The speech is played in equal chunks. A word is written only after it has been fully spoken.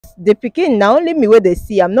because the pikin na only me wey dey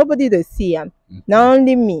see am, nobody dey see am, na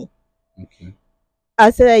only me. Okay.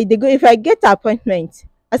 As I dey go, if I get appointment,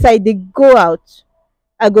 as I dey go out,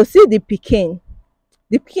 I go see the pikin.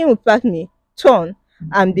 The pikin will pass me, turn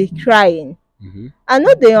and be crying. I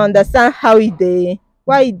no dey understand how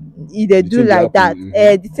why e dey do like that.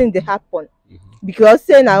 The thing dey happen because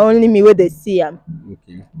say na only me wey dey see am.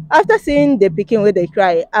 Okay. After seeing the pikin wey dey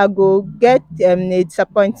cry, I go get a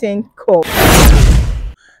disappointing call.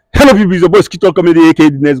 Hello people, it's your boy Skit Comedy aka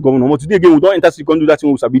the next governor. Today again we don enter second do that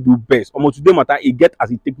thing we sabi do best. Today matter e get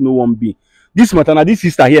as e take no one be. This matter na this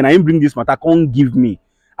sister here na him bring this matter come give me.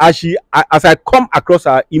 As I come across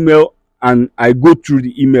her email and I go through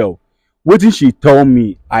the email, wetin she tell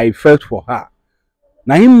me I felt for her.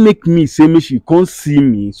 Na him make me say make she come see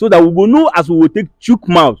me so that we go know as we will take chook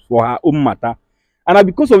mouth for her own matter. And na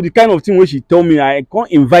because of the kind of thing wey she tell me, I come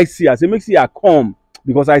invite see her, say make see her come.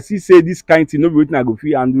 Because I see say this kind thing no be wetin I go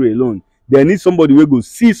fit handle alone. They need somebody wey go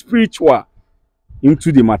see spiritual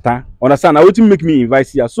into the matter. Understand? Na wetin make me invite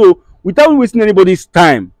here. So without wasting anybody's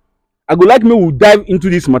time, I go like me we dive into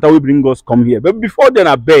this matter wey bring us come here. But before then,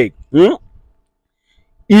 I beg,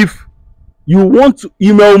 if you want to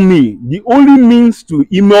email me, the only means to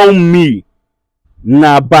email me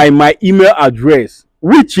na by my email address,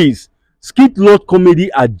 which is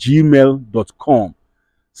skitlordcomedy@gmail.com.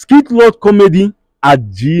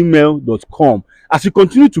 skitlordcomedy@gmail.com. As you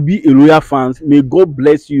continue to be a loyal fan, may God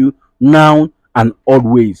bless you now and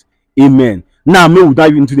always. Amen. Now, may we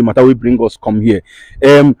dive into the matter we bring us come here.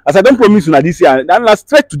 As I don't promise you this year, then let's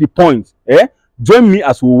straight to the point. Join me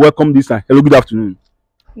as we welcome this. Hello, good afternoon.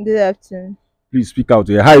 Good afternoon. Please speak out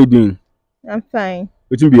here. How are you doing? I'm fine.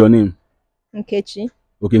 What will be your name? Nkechi.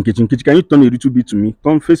 Okay, Nkechi. Nkechi, can you turn a little bit to me?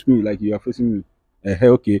 Come face me like you are facing me.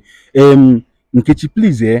 Okay. Nkechi,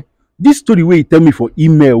 please, this story where you tell me for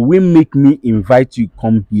email will make me invite you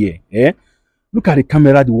come here. Look at the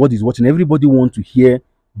camera, the world is watching. Everybody want to hear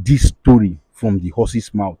this story from the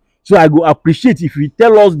horse's mouth. So I go appreciate if you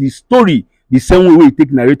tell us the story the same way you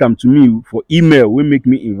take narrate them to me for email will make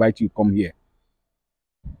me invite you come here.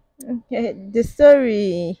 Okay, the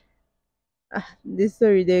story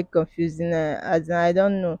dey confusing, as in I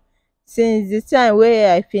don't know. Since the time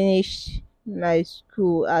where I finished my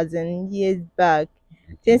school, as in years back,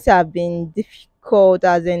 things have been difficult,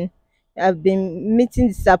 as in I've been meeting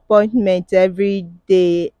disappointment every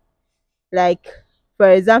day. Like,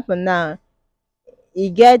 for example, now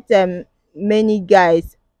you get many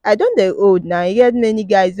guys. I don't dey old now. You get many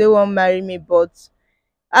guys wey wan marry me, but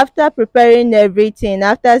after preparing everything,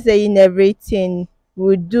 after saying everything,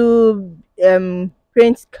 we do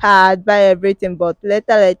print card, buy everything, but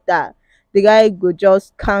later the guy go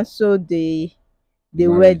just cancel the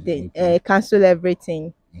wedding, cancel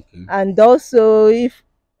everything. Okay. And also, if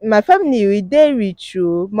my family we dey rich,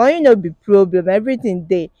 money no be problem, everything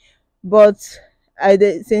dey, but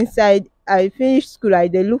since I finish school, I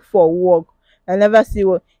dey look for work. I never see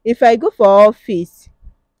work. If I go for office,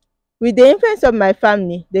 with the influence of my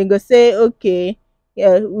family, they go say, okay,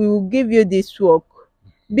 yeah, we will give you this work,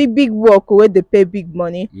 big work wey dey pay big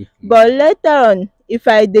money. But later on, if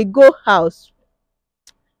I dey go house,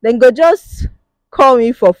 then go just call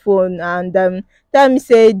me for phone and tell me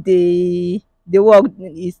say the work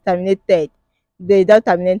is terminated, they don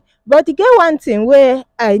terminate. But e get one thing wey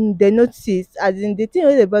I dey notice, as in the thing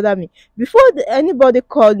wey dey bother me, before anybody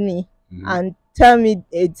call me and tell me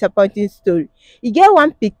a disappointing story, e get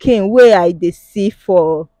one pikin wey I dey see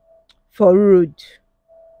for road.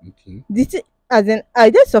 Okay. The thing, as in I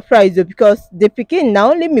dey surprised because the pikin na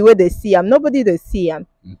only me wey dey see am, nobody dey see am,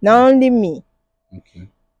 na only me. Okay.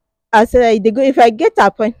 As I dey go, if I get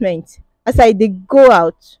appointment, as I dey go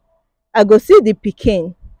out, I go see the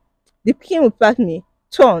pikin. The pikin will pass me,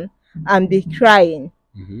 turn and be crying.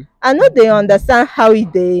 I no dey understand how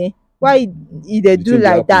why e dey do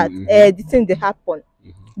like that. The thing dey happen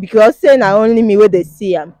because say na only me wey dey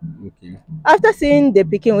see am. Okay. After seeing the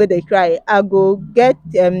pikin wey dey cry, I go get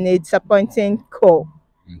a disappointing call.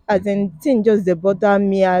 As in thing just dey bother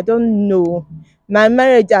me. I don't know. My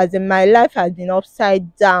marriage, as in my life, has been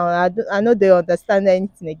upside down. I no dey understand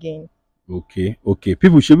anything again. Okay.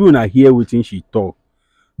 People should be una hear wetin she talk.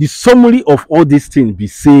 The summary of all these things be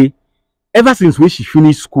say, ever since when she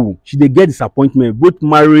finished school, she dey get disappointment, both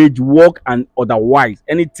marriage, work, and otherwise,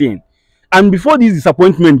 anything. And before this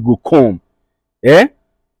disappointment go come,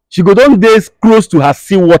 she go don days close to her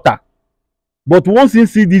sea water. But once you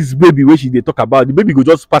see this baby wey she dey talk about, the baby go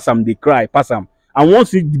just pass am, dey cry, pass am. And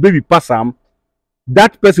once the baby pass am,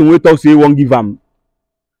 that person wey talk say he wan give am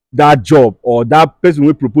that job, or that person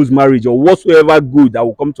wey propose marriage, or whatsoever good that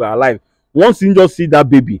will come to her life, once you just see that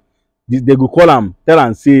baby, They go call am, tell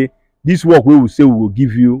am say this work wey we say we go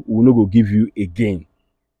give you, we no go give you again.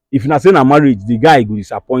 If na say na marriage, the guy go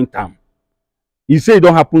disappoint am. He say it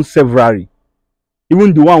don happen severally.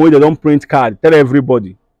 Even the one wey they don print card tell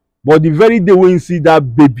everybody. But the very day wey you see that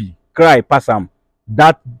baby cry pass am,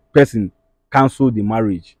 that person cancel the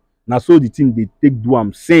marriage. Na so the thing dey take do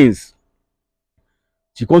am since.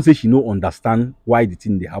 She come say she no understand why the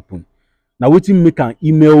thing dey happen. Na wetin make am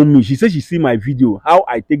email me. She say she see my video, how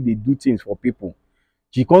I take dey do things for people.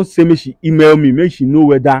 She come say make she email me, make she know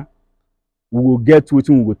whether we go get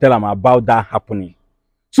wetin we go tell am about that happening.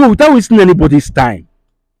 So without wasting anybody's time,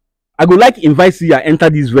 I go like invite Sia enter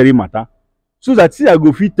this very matter, so that Sia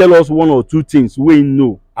go fit tell us one or two things wey he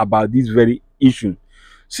know about this very issue.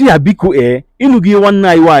 Sia biko ịnụ gị nwanne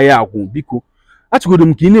anyị nwaanyị akwụ biko achọgodo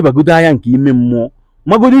m ka ị nebagodo anya nke ime mmụọ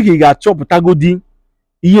magodi ka ị ga-achọpụtagodi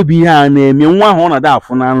ihe bụ ihe a na-eme nwa ahụ ọ na-ada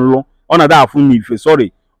afụ na nlọ, ọ na-ada afụ n'ife,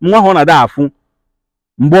 sorry, nwa ahụ ọ na-ada afụ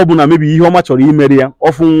mgbe ọbụla mebi ihe ọma chọrọ imere ya,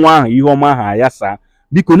 ọfụ nwa ahụ ihe ọma ahụ ya saa.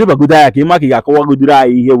 Biko nebagodo anya ka ị ma ka ị ga-akọwagodoro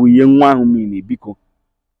anyị ihe bụ ihe nwa ahụ mere biko.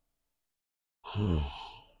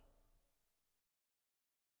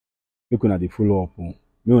 Make una dey follow up.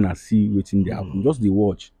 Make una see wetin dey happen. Just dey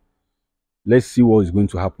watch. Let's see what is going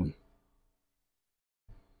to happen.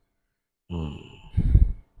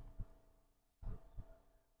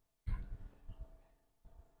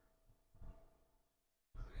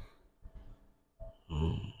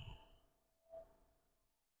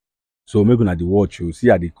 So make una dey watch. You see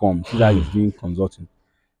how they come. See how he's doing consulting.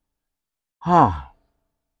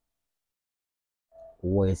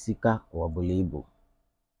 Ụwa esika ụwa bụla ibu.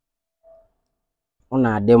 Ọ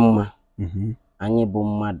na-adị mma anyị bụ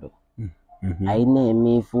mmadụ anyị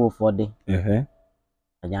na-eme ife ụfọdụ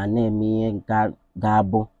anyị na-eme ihe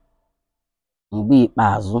ga-abụ mgbe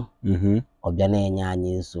ikpeazụ ọ bịa na-enye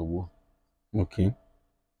anyị nsogbu.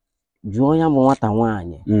 Jụọ ya bụ nwata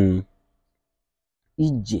nwaanyị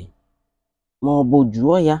ije ma ọ bụ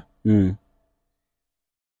jụọ ya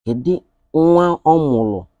kedu nwa ọ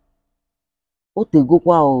mụrụ o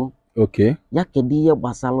tegokwa o ya kedu ihe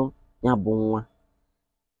gbasara ya bụ nwa.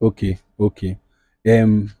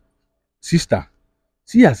 Sister,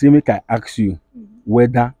 see I say make I ask you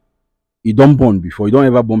whether you don born before, you don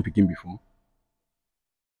ever born pikin before?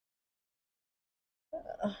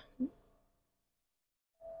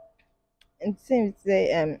 It seems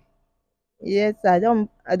say yes, I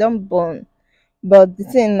don't born, but the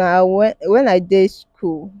thing now when I did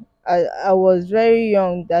school, I was very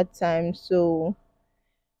young that time, so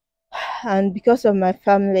and because of my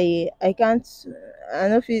family, I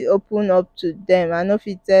no fit open up to them. I no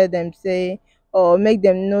fit tell them say or make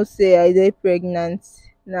them know say I dey pregnant.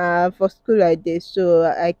 Na for school I dey, so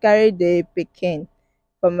I carry the pikin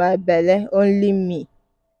for my belle, only me.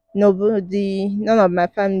 None of my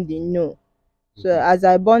family know. So as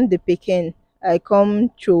I born the pikin, I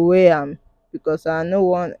come throway am because I no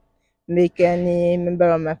want make any member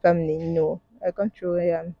of my family know. I come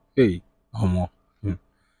throway am. Hey,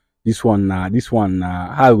 this one how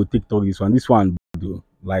I go take talk this one. This one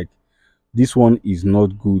like this one is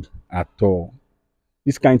not good at all.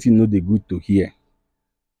 This kind thing no dey good to hear.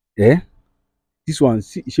 This one,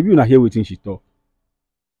 she be una hear wetin she talk.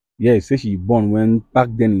 Yes, say she born when back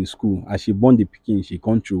then in school. As she born the pikin, she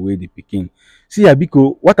come throw away the pikin. See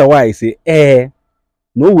Abiko, what a why I say,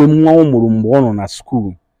 no way nwa mụrụ mgbe ọ nọ na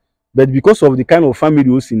school. But because of the kind of family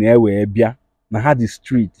o si na ewe bịa, na ha the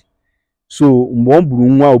street. So mgbe ọ bụrụ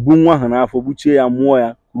nwa, o bu nwa ha n'afọ buchie ya mụọ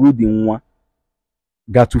ya, kwuru dị nwa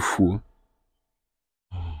gatufuo.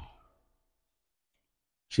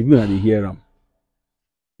 She be una dey hear am.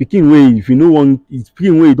 Pikin wey if you no want, it's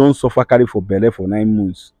pikin wey you don suffer carry for belle for 9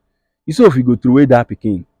 months. So if you go throw away that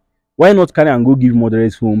pikin, why not carry and go give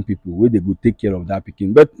motherless home people where they go take care of that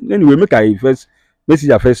pikin? But anyway, make I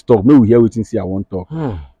first talk. May we hear wetin say I wan talk.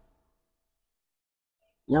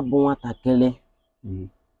 Ya bụ nwatakịrị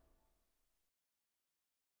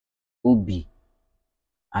obi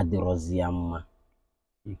adịrọzi ya mma.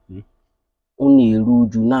 Ọ na-eru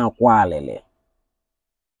uju na-akwa alịlị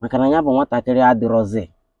maka na ya bụ nwatakịrị adịrọzi.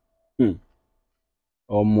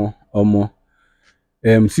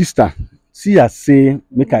 Sister, see I say,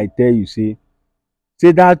 make I tell you, say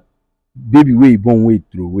that baby wey you born wey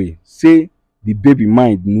throw away, say the baby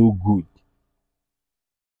mind no good.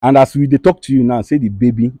 And as we dey talk to you now, say the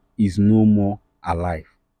baby is no more alive.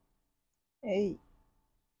 Hey.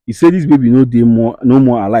 He say this baby no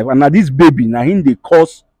more alive. And now this baby, now him dey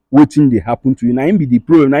cause wetin dey happen to you. Now him be the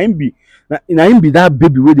problem. Now him be that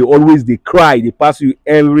baby where they always they cry, they pass you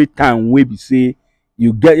every time wey be say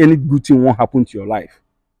you get any good thing won't happen to your life.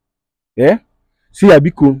 See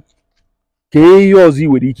Abiko, Ke yours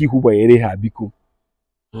nwere ike ikwu banyere ha biko.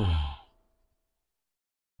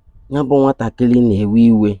 Ya bụ nwatakịrị na-ewe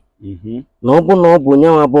iwe na ọ bụ na ọ bụ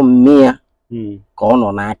nyanwa bụ mme ya ka ọ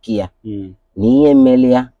nọ n'aka ya na ihe mere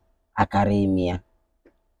ya akara eme ya.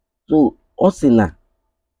 So ọ sị na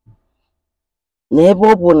ebe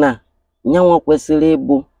ọ bụ na nyanwa kwesịrị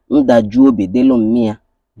ịbụ ndajụ obi dịlụ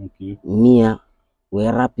mme ya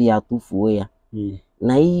wee rapụ ya tụfuo ya,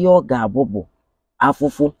 na ihe ọ ga-abụ bụ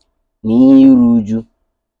afụfụ na ihe iru uju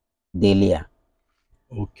dịlị ya.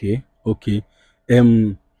 Okay.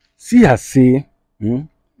 See her say,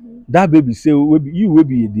 that baby say you will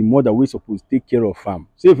be the mother we supposed take care of him.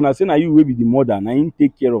 Say if na say na you will be the mother, na him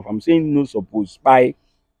take care of him. Saying no suppose spy.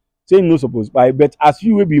 Saying no suppose spy. But as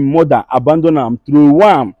you will be mother, abandon him, throw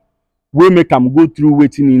one, we make him go through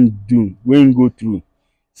waiting in do, when go through.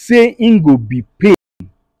 Say him go be pain,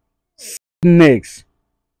 sickness,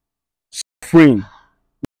 suffering,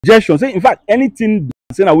 rejection. Say in fact anything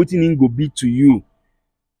say na waiting him go be to you.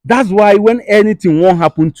 That's why when anything won't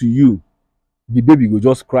happen to you, the baby go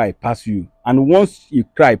just cry past you. And once he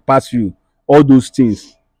cry past you, all those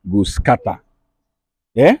things go scatter.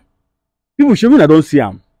 Yeah? People should I don't see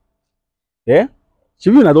them. Yeah?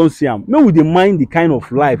 Should I don't see them. No, we dey mind the kind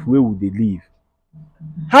of life where would they live.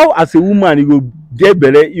 How as a woman you go get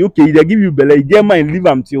belly, okay, they give you belly, you get mind live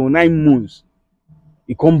until 9 months.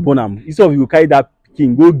 You come born them. Instead of you carry that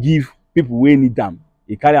king, go give people where need them.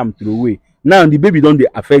 You carry them through away. Now the baby don't they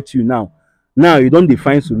affect you now. Now you don't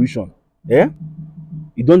define solution. Yeah?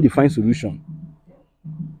 You don't define solution.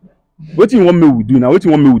 What do you want me to do now? What do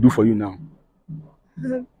you want me to do for you now?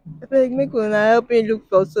 I beg, make una help me look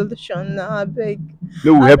for solution now. I beg. They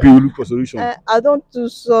will help you look for solution. I don't too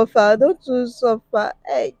suffer.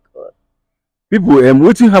 Hey God. People,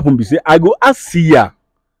 what will happen be say I go ask Sia.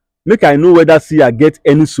 Make I know whether Sia get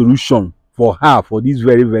any solution for her for this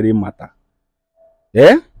very, very matter.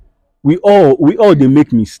 Yeah? We all they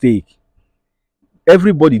make mistake.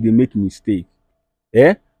 Everybody they make mistake.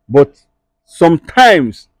 Yeah? But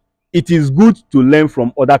sometimes it is good to learn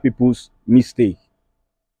from other people's mistake.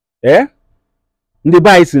 Yeah? Ndị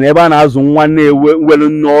ba isi na ebe a na-azụ nwa na-ewelu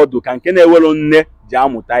n'ọdụ ka nke na-ewelu nne ji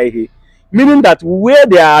amụta ihe. Meaning that where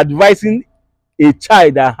they are advising a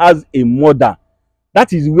child that has a mother,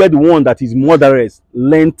 that is where the one that is motherless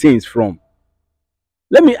learn things from.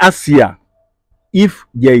 Let me ask here if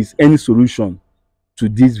there is any solution to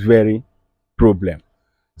this very problem.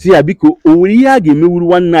 See, biko oweri ihe a ga-emewuru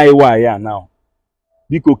nwanne anyị nwaanyị a now.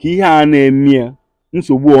 Biko ka ihe a na-eme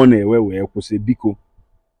nsogbu ọ na-ewe wee kwụsị biko.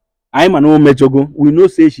 I ma no mejogo. We know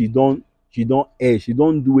say she don't err, she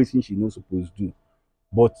don't do wetin she no suppose do.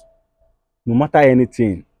 But no matter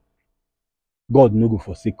anything, God no go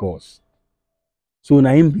forsake us. So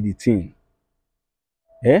na him be the thing.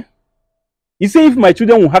 Eh? He say if my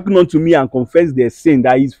children will hearken unto me and confess their sin,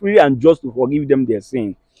 that he is free and just to forgive them their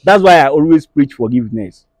sin. That's why I always preach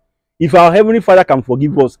forgiveness. If our Heavenly Father can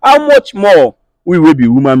forgive us, how much more we will be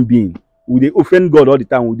human beings? We dey offend God all the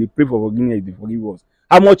time, we dey pray for forgiveness, they forgive us.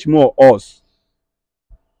 How much more us?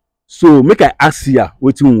 So make I ask Sia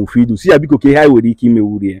wetin we fit do. Sia biko ke how we ike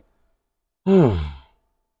imewuri.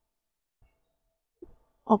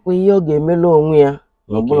 Ọ bụ ihe ọ ga-emele onwe ya,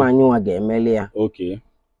 na ọ bụla anyị nwa ga-emele ya. Okay.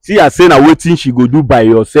 Sia say na wetin she go do by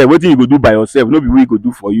yourself. Wetin you go do by yourself, no be we go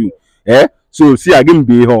do for you. Eh? So Sia gị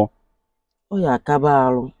mbe ihe. Ọ ya akaba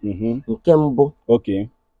arụ. Nke mbụ. Okay.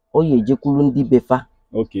 Ọ ya ejekwuru ndị befa.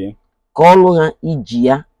 Okay. Ka ọlụ ha iji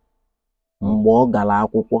ya mgbe ọ gara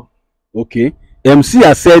akwụkwọ. Okay.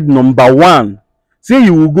 Sia said number 1, say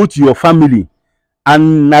you will go to your family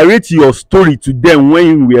and narrate your story to them when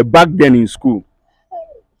you were back then in school.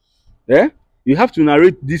 Eh? You have to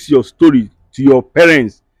narrate this your story to your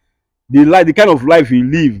parents. The kind of life you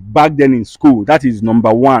live back then in school. That is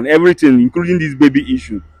number 1. Everything, including this baby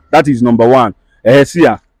issue. That is number 1.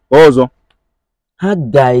 Sia, also. Ha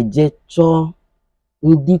ga-eje chọọ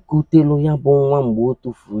ndị kutelu ya bụ nwa mgbe o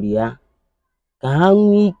tufuru ya ka ha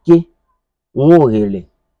nwee ike nwee ohere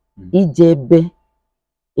ije ebe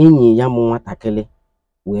enyi ya mụ nwatakịrị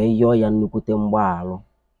wee yọọ ya nnukwute mgbagharụ.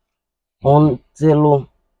 Until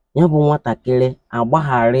ya bụ nwatakịrị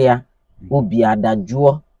agbaghara ya, obi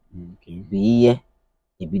adajụọ bụ ihe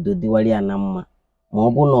ebido dịwara ya na mma. Ma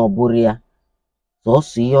ọ bụ na ọ bụrụ ya,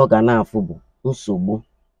 sọsọ ihe ọ ga na-afụ bụ nsogbu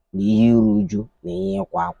na ihe iru uju na ihe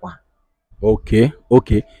kwa akwa. Okay.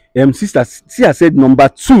 Sister Sia said number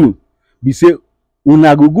 2, we say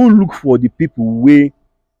una go look for the people wey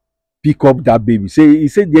pick up that baby. He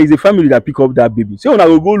said there is a family that pick up that baby. Say una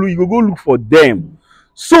you go look for them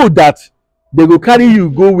so that they go carry you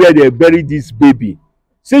go where they bury this baby.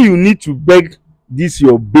 Say you need to beg this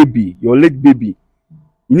your baby, your late baby.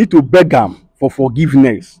 You need to beg am for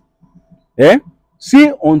forgiveness.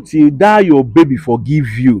 Say until that your baby forgive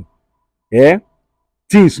you,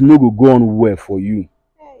 things no go on well for you.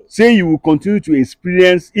 Say you will continue to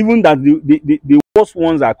experience, even that the worst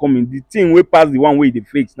ones are coming, the thing wey pass the one wey dey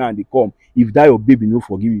fix now they come, if that your baby no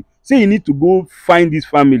forgive you. Say you need to go find this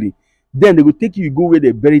family, then they go take you go where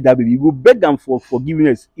they bury that baby. You go beg them for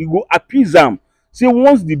forgiveness. You go appease them. Say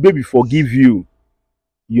once the baby forgive you,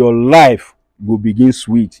 your life go begin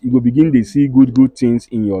sweet. You go begin to see good things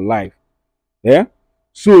in your life.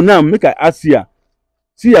 So now make I ask you,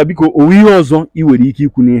 see ya biko owi ọzọ I nwere ike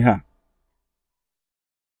ikwu n'ihe a.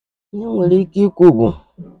 Ihe nwere ike ikwu bụ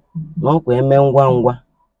na ọkwa eme ngwa ngwa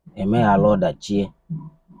emeghala ọdachie.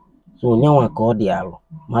 So onye nwa ka ọ dị alụ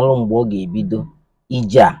malụ mgbe ọ ga-ebido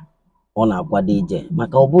ije a ọ na-akwado ije,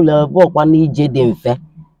 maka ọbụla ọkwa n'ije dị mfe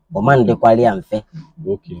ọma ndịkwara ya mfe.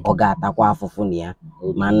 Ọ ga-atakwa afụfụ na ya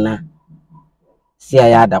mana si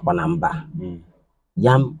ya adakwa na mba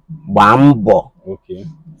ya gbaa mbọ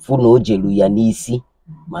fụ na o jelu ya n'isi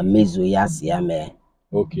ma mezuo ya si ya mee.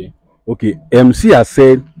 MC has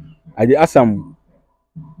said, I dey ask am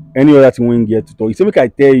any other thing when get to talk. He say make I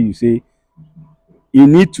tell you, say you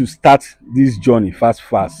need to start this journey fast.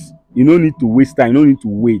 You no need to waste time, you no need to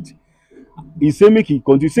wait. He say make he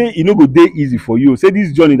continue. Say e no go dey easy for you. Say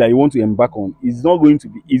this journey that you want to embark on is not going to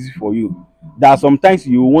be easy for you. There are sometimes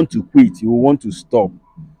you will want to quit, you will want to stop,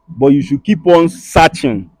 but you should keep on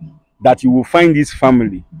searching that you will find this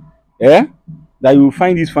family. That you will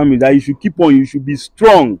find this family, that you should keep on, you should be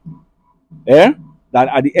strong. That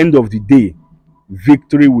at the end of the day,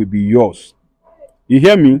 victory will be yours. You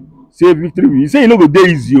hear me? Say victory will. You say you no go dey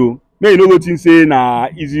easy, may you no go think say na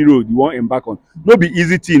easy road you want embark on. No be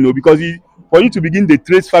easy thing, no, because for you to begin the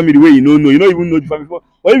trace family where you don't know, you don't even know the family before.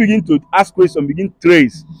 When you begin to ask questions, begin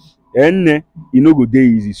trace, and you no go dey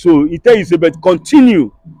easy. So he tell you say, but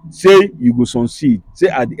continue. Say you go succeed. Say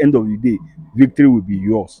at the end of the day, victory will be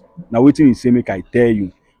yours. Now waiting is say make I tell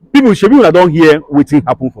you. People should be when I don't hear waiting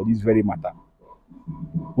happen for this very matter.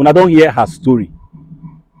 When I don't hear her story.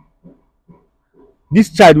 This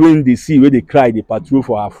child when they see where they cry, they patrol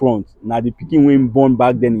for her front. Now the pikin when born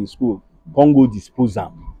back then in school, Congo dispose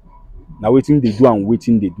am. Now waiting they do and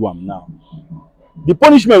waiting they do am now. The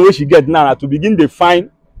punishment where she get now to begin the find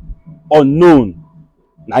unknown.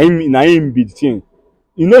 Na him be the thing.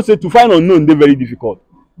 You know, say to find unknown they very difficult.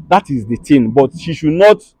 That is the thing. But she should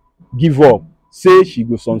not give up. Say she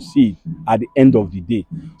go succeed at the end of the day.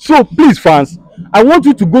 So please, fans, I want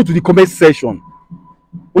you to go to the comment section.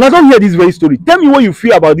 When I don't hear this very story, tell me what you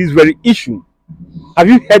feel about this very issue. Have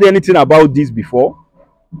you heard anything about this before?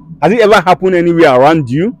 Has it ever happened anywhere around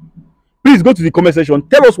you? Please go to the comment section.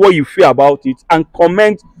 Tell us what you feel about it and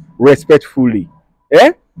comment respectfully.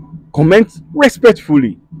 Comment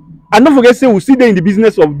respectfully. And don't forget, say we're still there in the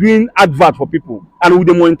business of doing advert for people and we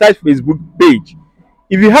monetize Facebook page.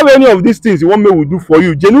 If you have any of these things you want me to do for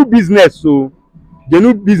you, genuine business, so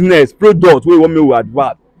genuine business product we want me to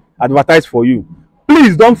advertise for you,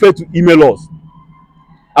 please don't fail to email us.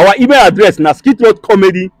 Our email address is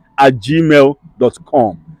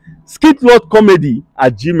skitlordcomedy@gmail.com.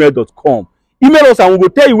 skitlordcomedy@gmail.com. Email us and we will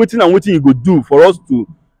tell you what you go do for us to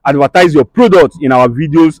advertise your product in our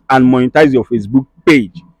videos and monetize your Facebook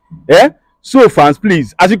page. So fans,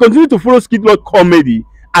 please, as you continue to follow Skitlord Comedy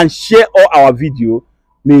and share all our video,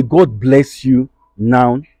 may God bless you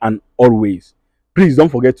now and always. Please don't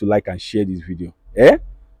forget to like and share this video. If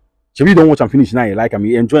you don't watch and finish now, you like them,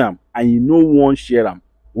 you enjoy them, and you no one share them.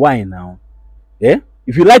 Why now?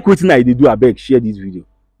 If you like what I do, I beg share this video.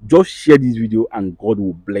 Just share this video and God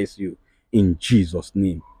will bless you in Jesus'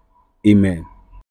 name. Amen.